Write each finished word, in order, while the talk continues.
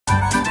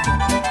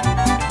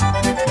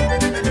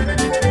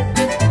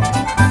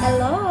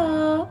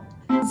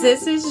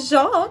This is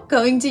Jean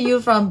coming to you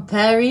from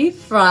Paris,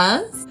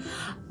 France.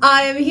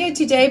 I am here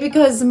today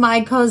because my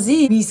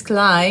cousin, Miss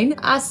Klein,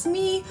 asked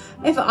me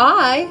if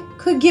I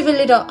could give a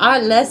little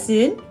art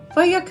lesson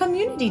for your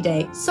community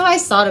day. So I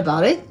thought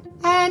about it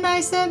and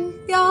I said,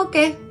 yeah,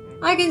 okay,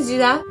 I can do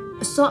that.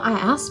 So I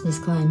asked Miss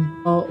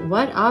Klein, well,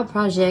 what art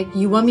project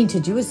you want me to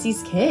do with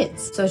these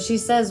kids? So she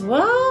says,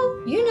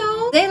 well, you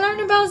know, they learn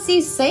about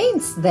these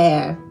saints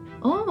there.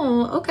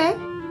 Oh, okay.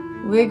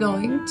 We're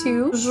going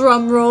to,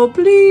 drum roll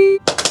please,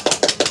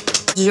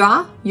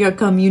 draw your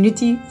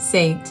community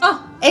saint.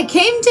 Oh, it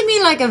came to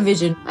me like a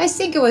vision. I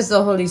think it was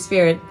the Holy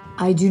Spirit.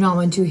 I do not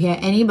want to hear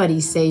anybody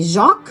say,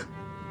 Jacques,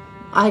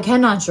 I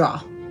cannot draw.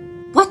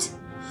 What?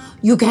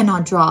 You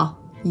cannot draw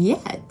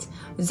yet?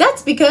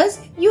 That's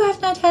because you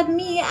have not had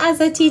me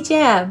as a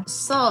teacher.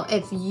 So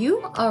if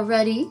you are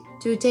ready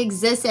to take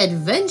this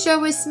adventure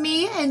with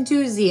me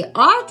into the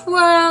art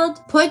world,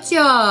 put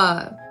your,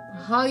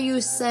 how you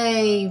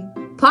say,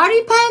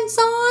 party pants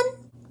on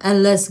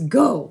and let's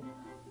go.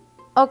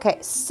 Okay,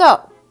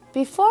 so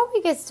before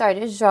we get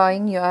started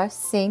drawing your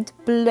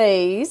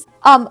St.Blaise,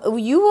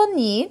 you will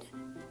need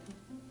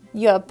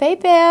your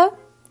paper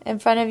in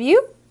front of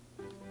you,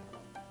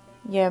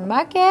 your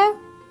marker,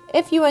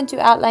 if you want to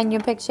outline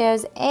your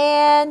pictures,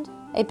 and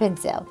a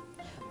pencil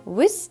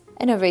with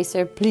an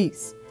eraser,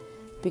 please,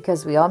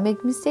 because we all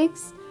make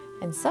mistakes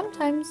and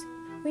sometimes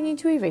we need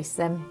to erase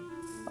them.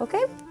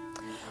 Okay,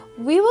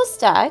 we will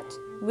start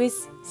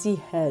with the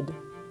head.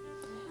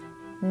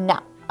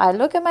 Now I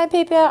look at my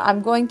paper.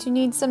 I'm going to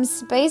need some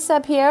space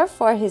up here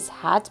for his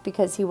hat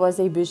because he was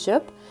a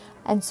bishop,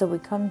 and so we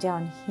come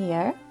down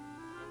here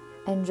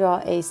and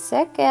draw a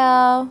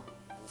circle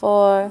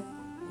for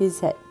his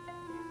head.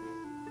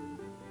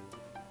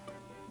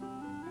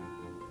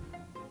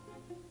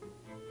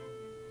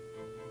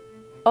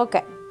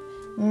 Okay,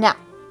 now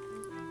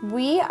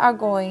we are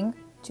going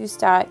to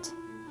start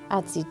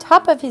at the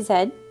top of his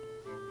head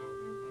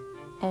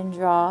and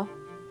draw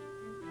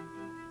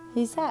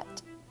his hat.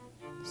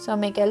 So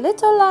make a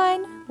little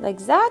line like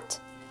that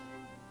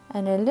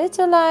and a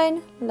little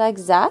line like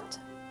that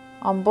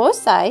on both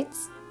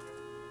sides,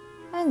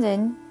 and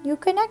then you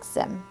connect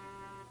them.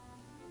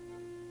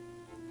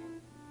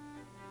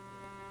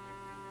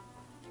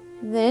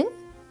 Then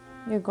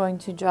you're going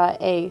to draw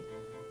a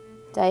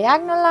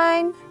diagonal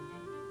line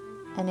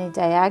and a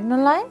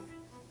diagonal line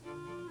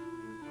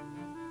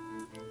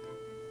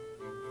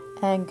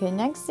and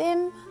connect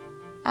them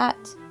at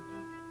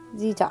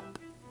the top.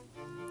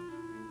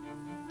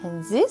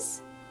 And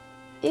this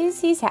is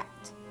his hat.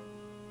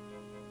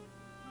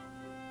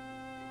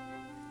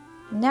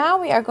 Now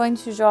we are going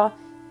to draw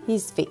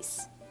his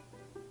face.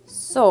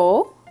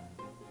 So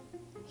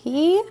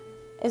he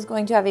is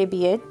going to have a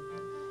beard.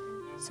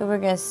 So we're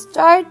going to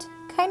start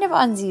kind of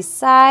on the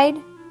side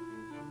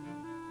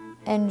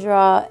and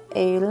draw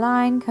a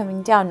line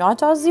coming down,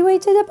 not all the way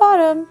to the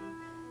bottom.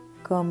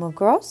 Come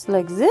across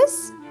like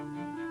this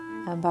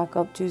and back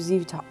up to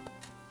the top.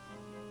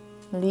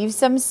 Leave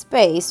some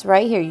space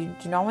right here. You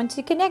do not want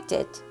to connect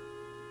it.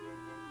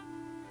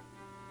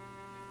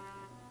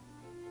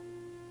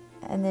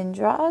 And then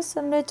draw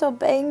some little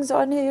bangs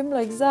on him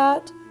like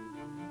that.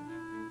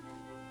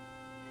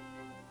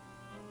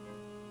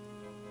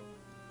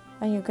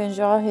 And you can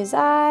draw his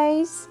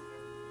eyes,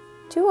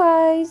 2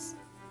 eyes,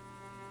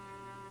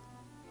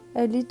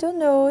 a little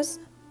nose,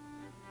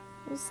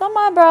 some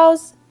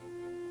eyebrows.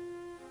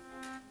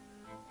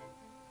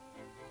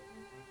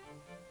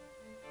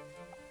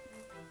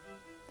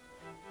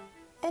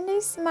 And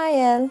a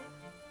smile.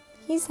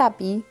 He's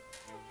happy.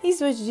 He's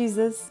with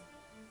Jesus.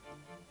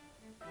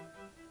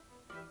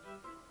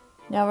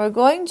 Now we're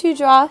going to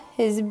draw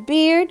his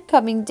beard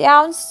coming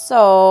down,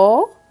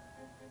 so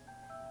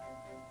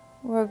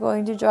we're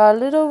going to draw a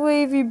little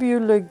wavy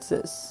beard like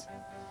this.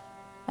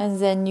 And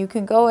then you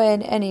can go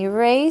in and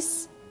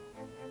erase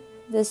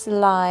this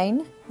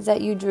line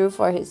that you drew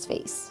for his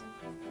face.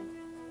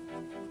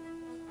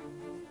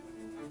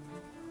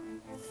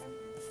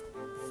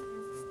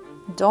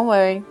 Don't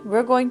worry,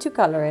 we're going to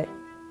color it.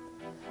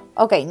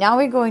 Okay, now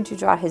we're going to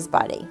draw his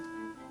body.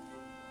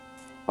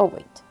 Oh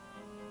wait,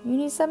 you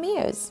need some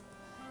ears.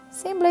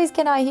 St.Blaise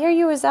cannot hear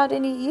you without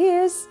any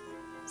ears.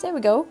 There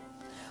we go.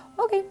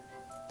 Okay,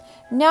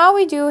 now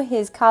we do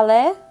his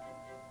collar.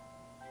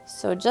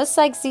 So just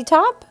like the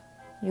top,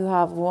 you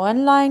have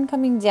one line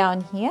coming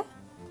down here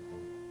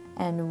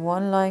and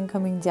one line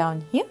coming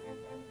down here.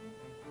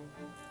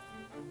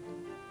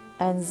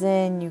 And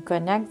then you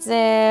connect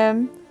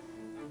them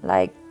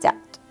like that.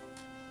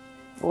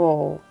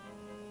 Whoa,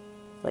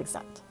 like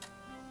that.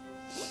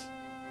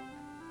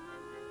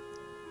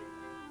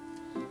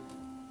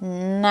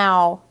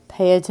 Now,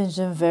 pay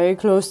attention very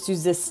close to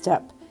this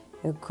step.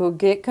 It could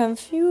get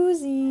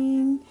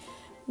confusing.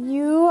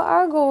 You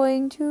are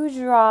going to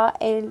draw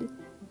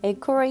a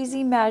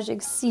crazy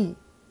magic C.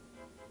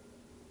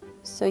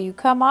 So you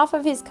come off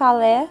of his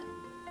collar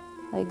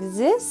like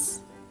this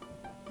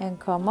and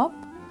come up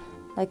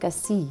like a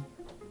C.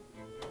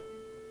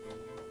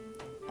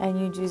 And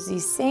you do the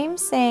same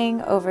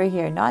thing over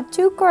here, not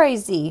too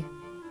crazy.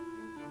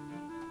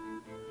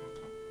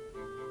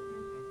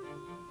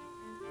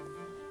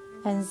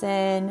 And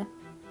then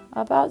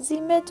about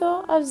the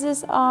middle of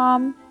this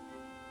arm,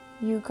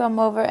 you come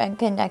over and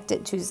connect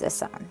it to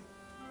this arm.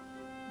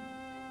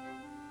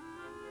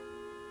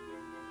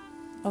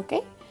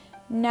 Okay,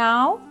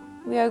 now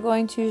we are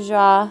going to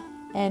draw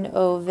an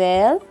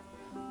oval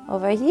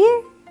over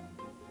here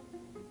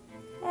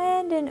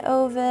and an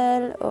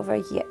oval over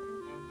here.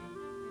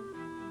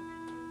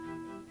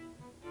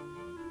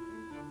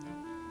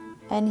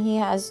 And he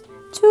has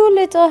two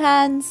little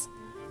hands,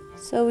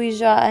 so we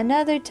draw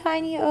another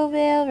tiny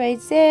oval right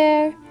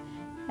there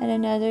and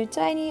another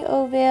tiny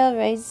oval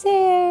right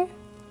there.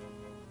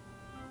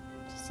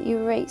 Just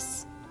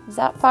erase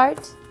that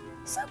part.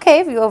 It's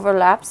okay if you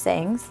overlap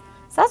things,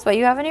 so that's why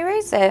you have an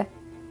eraser.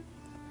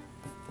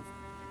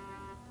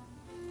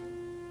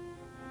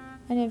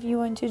 And if you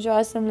want to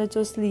draw some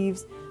little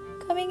sleeves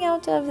coming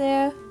out of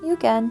there, you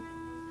can.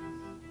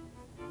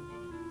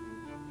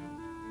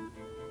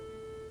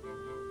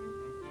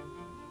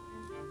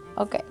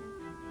 Okay,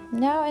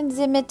 now in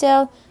the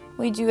middle,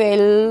 we do a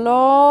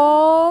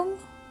long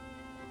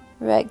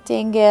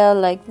rectangle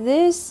like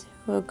this,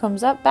 who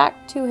comes up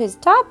back to his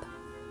top,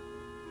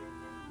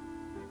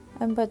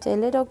 and put a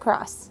little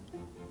cross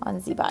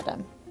on the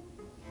bottom.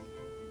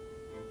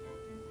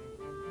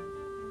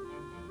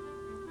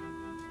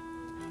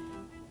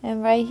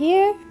 And right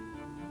here,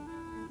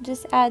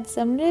 just add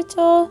some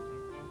little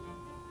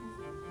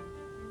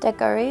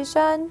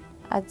decoration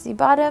at the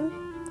bottom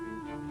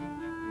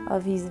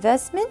of his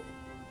vestment.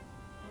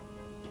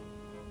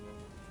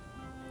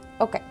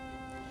 Okay.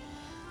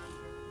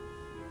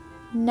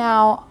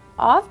 Now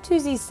off to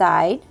the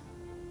side,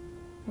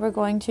 we're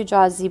going to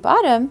draw the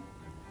bottom,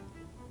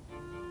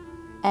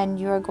 and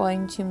you're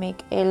going to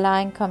make a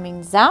line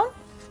coming down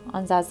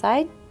on that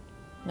side,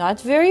 not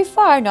very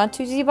far, not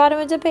to the bottom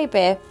of the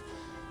paper,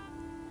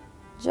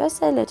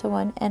 just a little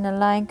one, and a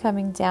line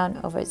coming down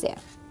over there.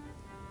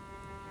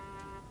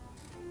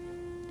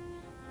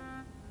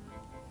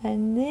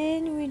 And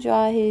then we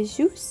draw his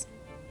shoes,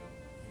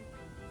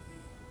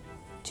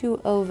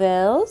 two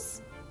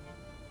ovals.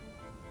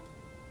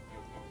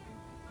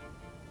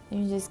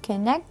 You just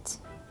connect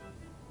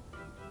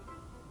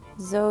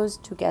those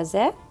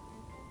together.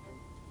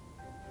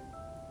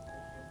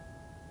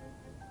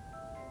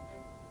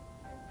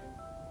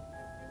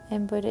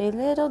 And put a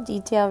little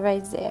detail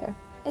right there.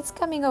 It's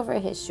coming over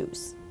his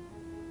shoes.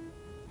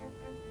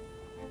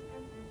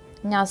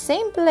 Now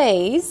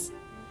St.Blaise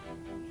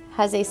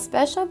has a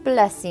special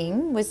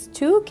blessing with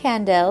 2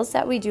 candles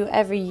that we do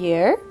every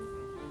year.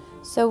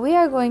 So we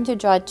are going to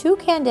draw 2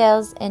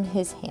 candles in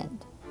his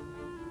hand.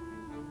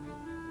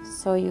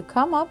 So you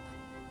come up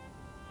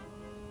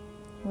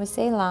with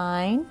a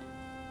line,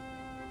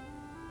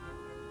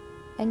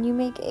 and you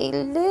make a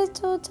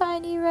little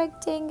tiny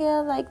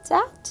rectangle like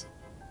that.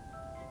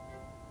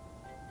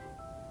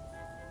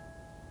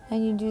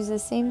 And you do the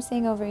same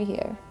thing over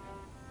here.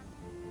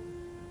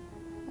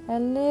 A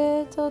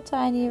little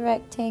tiny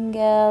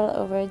rectangle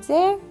over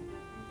there.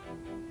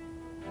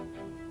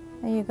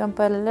 And you can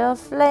put a little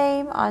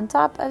flame on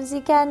top of the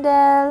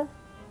candle.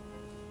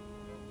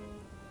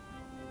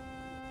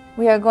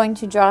 We are going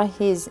to draw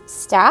his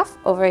staff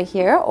over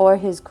here, or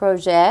his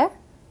crochet,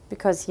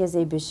 because he is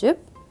a bishop.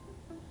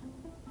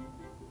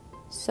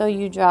 So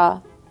you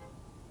draw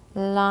a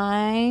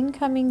line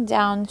coming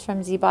down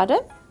from the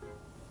bottom,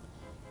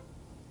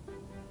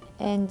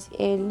 and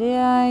a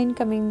line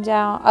coming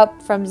down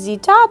up from the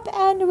top,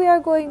 and we are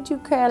going to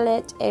curl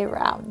it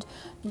around.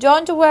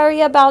 Don't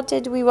worry about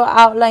it, we will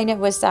outline it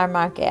with our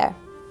marker.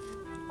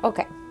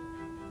 Okay,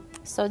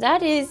 so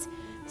that is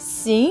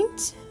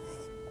St.Blaise.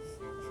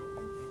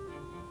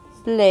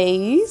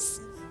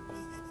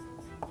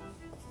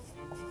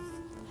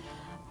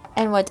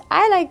 And what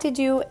I like to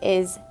do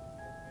is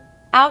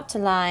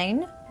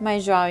outline my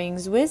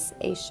drawings with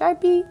a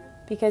Sharpie,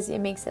 because it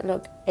makes it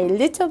look a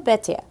little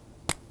better.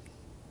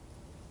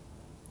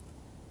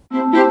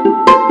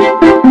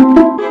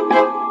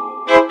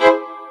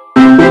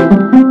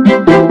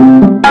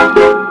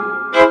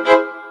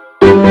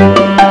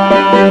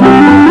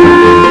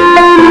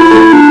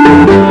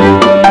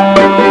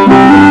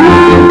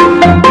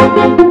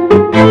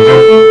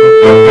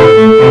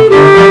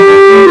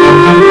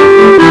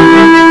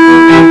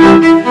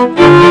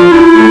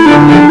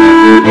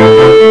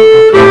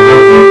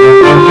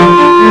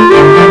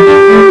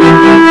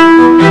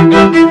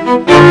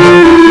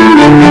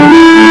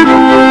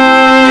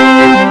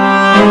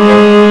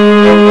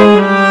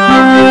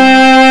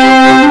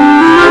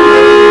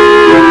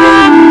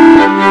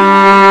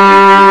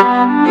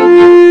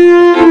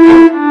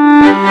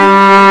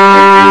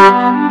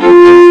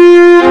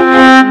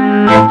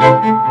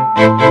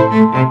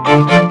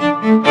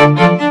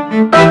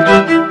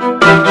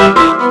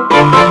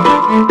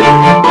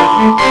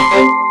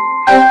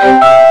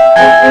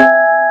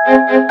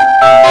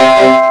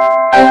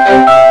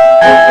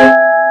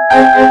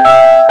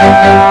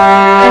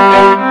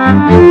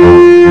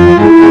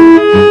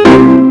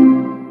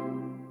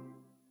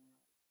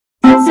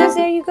 So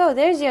there you go,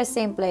 there's your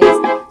St.Blaise.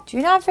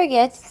 Do not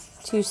forget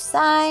to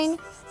sign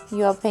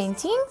your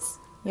paintings,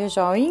 your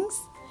drawings,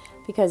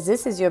 because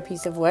this is your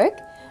piece of work.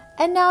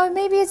 And now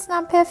maybe it's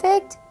not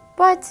perfect,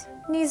 but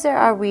neither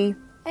are we.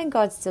 And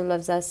God still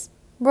loves us.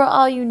 We're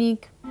all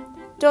unique.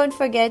 Don't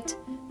forget,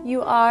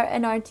 you are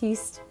an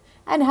artiste.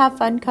 And have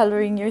fun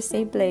coloring your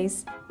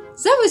St.Blaise.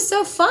 That was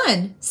so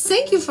fun.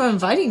 Thank you for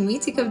inviting me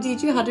to come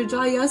teach you how to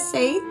draw your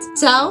saint.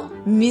 Tell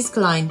Miss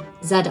Klein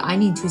that I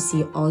need to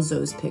see all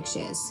those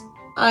pictures.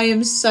 I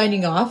am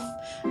signing off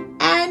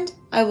and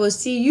I will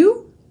see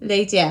you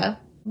later.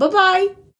 Bye-bye.